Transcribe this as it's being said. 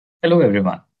Hello,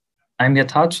 everyone. I'm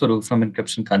Yatharth Swaroop from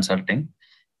Encryption Consulting,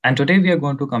 and today we are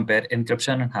going to compare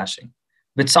encryption and hashing,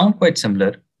 which sound quite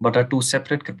similar but are two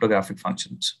separate cryptographic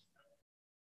functions.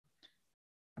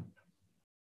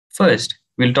 First,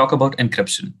 we'll talk about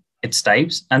encryption, its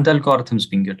types, and the algorithms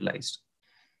being utilized.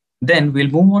 Then we'll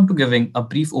move on to giving a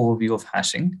brief overview of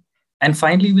hashing, and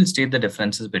finally, we'll state the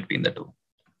differences between the two.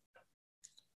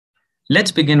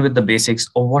 Let's begin with the basics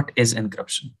of what is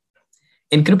encryption.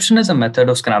 Encryption is a method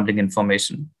of scrambling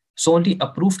information, so only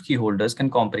approved key holders can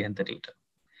comprehend the data.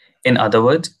 In other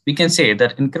words, we can say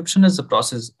that encryption is the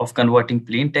process of converting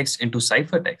plain text into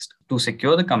ciphertext to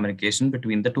secure the communication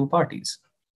between the two parties.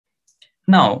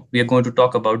 Now, we are going to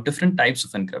talk about different types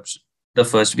of encryption, the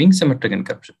first being symmetric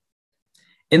encryption.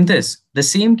 In this, the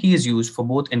same key is used for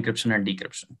both encryption and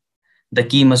decryption. The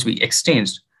key must be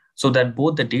exchanged so that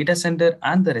both the data sender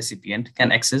and the recipient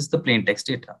can access the plain text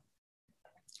data.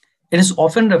 It is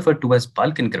often referred to as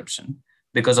bulk encryption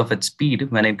because of its speed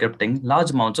when encrypting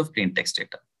large amounts of plain text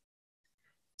data.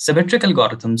 Symmetric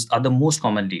algorithms are the most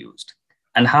commonly used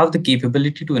and have the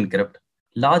capability to encrypt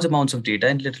large amounts of data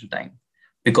in little time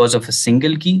because of a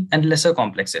single key and lesser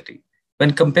complexity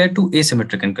when compared to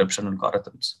asymmetric encryption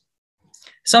algorithms.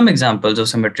 Some examples of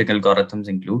symmetric algorithms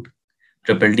include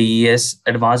DDES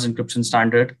Advanced Encryption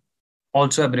Standard,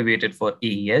 also abbreviated for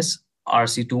AES,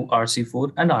 RC2,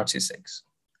 RC4, and RC6.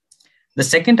 The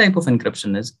second type of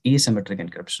encryption is asymmetric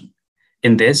encryption.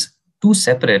 In this, two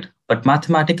separate but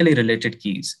mathematically related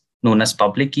keys, known as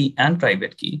public key and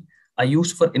private key, are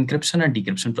used for encryption and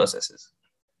decryption processes.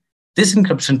 This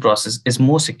encryption process is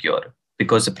more secure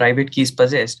because the private key is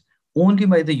possessed only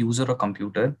by the user or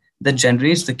computer that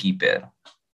generates the key pair,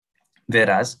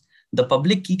 whereas the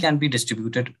public key can be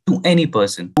distributed to any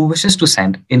person who wishes to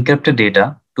send encrypted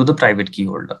data to the private key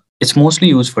holder. It's mostly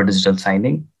used for digital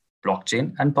signing,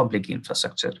 blockchain, and public key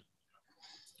infrastructure.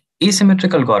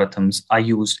 Asymmetric algorithms are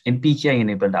used in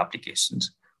PKI-enabled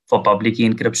applications for public key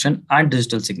encryption and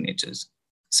digital signatures.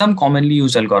 Some commonly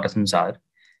used algorithms are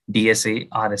DSA,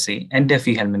 RSA, and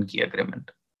Diffie-Hellman key agreement.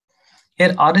 Here,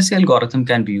 RSA algorithm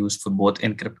can be used for both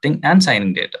encrypting and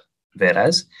signing data,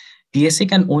 whereas DSA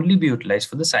can only be utilized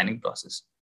for the signing process.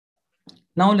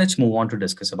 Now let's move on to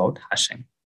discuss about hashing.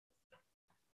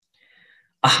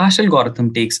 A hash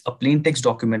algorithm takes a plain text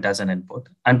document as an input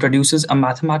and produces a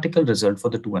mathematical result for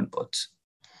the two inputs.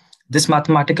 This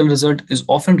mathematical result is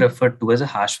often referred to as a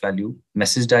hash value,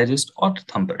 message digest, or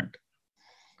thumbprint.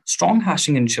 Strong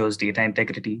hashing ensures data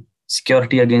integrity,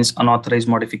 security against unauthorized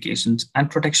modifications, and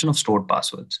protection of stored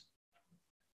passwords.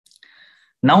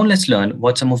 Now let's learn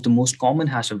what some of the most common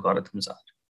hash algorithms are.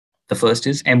 The first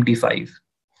is MD5.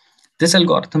 This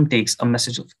algorithm takes a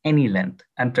message of any length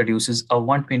and produces a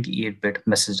 128-bit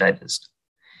message digest.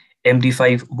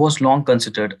 MD5 was long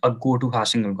considered a go-to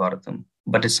hashing algorithm,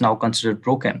 but it's now considered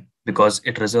broken because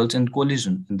it results in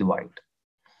collision in the wild.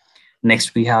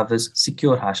 Next we have is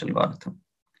secure hash algorithm.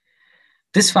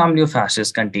 This family of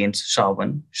hashes contains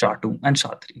SHA-1, SHA-2, and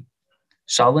SHA-3.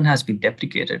 SHA-1 has been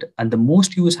deprecated, and the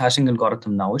most used hashing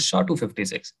algorithm now is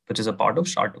SHA-256, which is a part of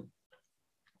SHA-2.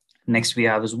 Next we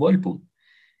have is Whirlpool.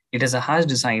 It is a hash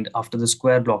designed after the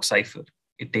square block cipher.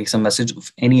 It takes a message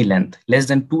of any length, less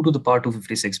than 2 to the power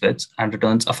 256 bits, and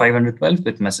returns a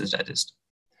 512-bit message digest.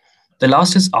 The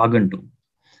last is Argon2,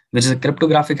 which is a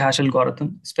cryptographic hash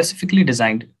algorithm specifically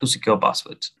designed to secure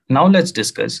passwords. Now let's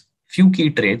discuss few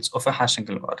key traits of a hashing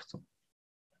algorithm.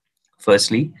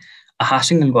 Firstly, a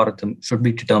hashing algorithm should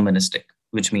be deterministic,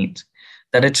 which means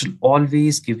that it should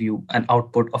always give you an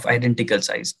output of identical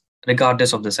size,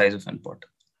 regardless of the size of input.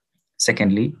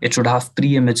 Secondly, it should have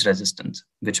pre-image resistance,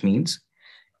 which means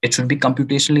it should be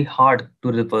computationally hard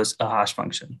to reverse a hash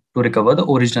function to recover the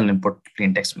original input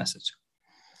plain text message.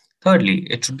 Thirdly,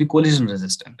 it should be collision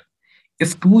resistant.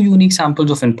 If two unique samples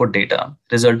of input data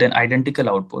result in identical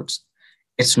outputs,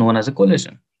 it's known as a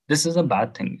collision. This is a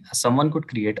bad thing, as someone could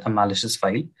create a malicious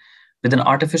file with an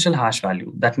artificial hash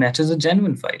value that matches a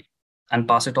genuine file and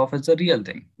pass it off as a real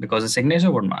thing because the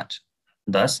signature would match.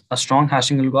 Thus, a strong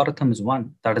hashing algorithm is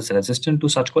one that is resistant to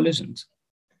such collisions.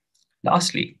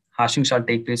 Lastly, hashing shall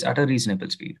take place at a reasonable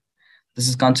speed. This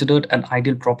is considered an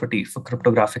ideal property for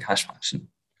cryptographic hash function.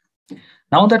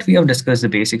 Now that we have discussed the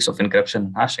basics of encryption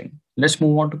and hashing, let's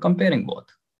move on to comparing both.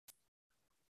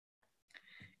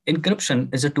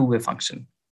 Encryption is a two-way function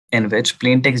in which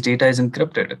plain text data is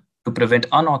encrypted to prevent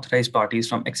unauthorized parties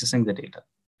from accessing the data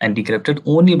and decrypted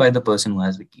only by the person who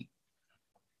has the key.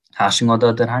 Hashing, on the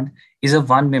other hand, is a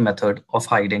one-way method of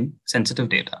hiding sensitive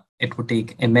data. It would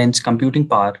take immense computing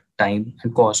power, time,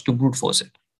 and cost to brute force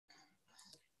it.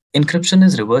 Encryption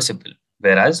is reversible,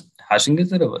 whereas hashing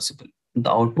is irreversible. The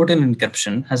output in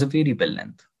encryption has a variable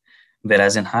length.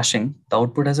 whereas in hashing, the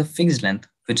output has a fixed length,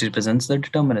 which represents the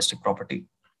deterministic property.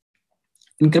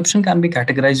 Encryption can be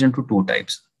categorized into two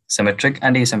types, symmetric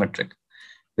and asymmetric,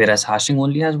 whereas hashing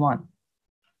only has one.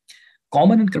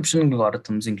 Common encryption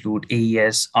algorithms include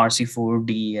AES, RC4,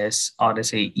 DES,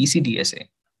 RSA, ECDSA,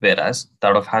 whereas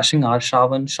that of hashing are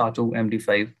SHA-1, SHA-2,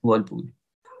 MD5, Whirlpool.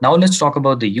 Now let's talk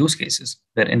about the use cases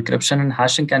where encryption and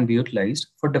hashing can be utilized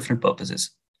for different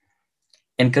purposes.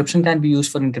 Encryption can be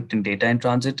used for encrypting data in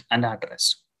transit and at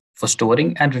rest, for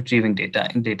storing and retrieving data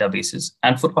in databases,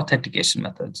 and for authentication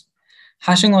methods.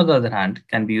 Hashing, on the other hand,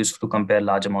 can be used to compare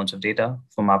large amounts of data,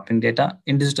 for mapping data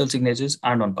in digital signatures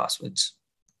and on passwords.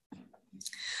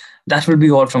 That will be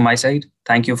all from my side.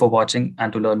 Thank you for watching,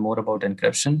 and to learn more about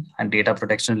encryption and data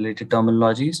protection related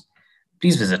terminologies,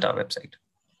 please visit our website.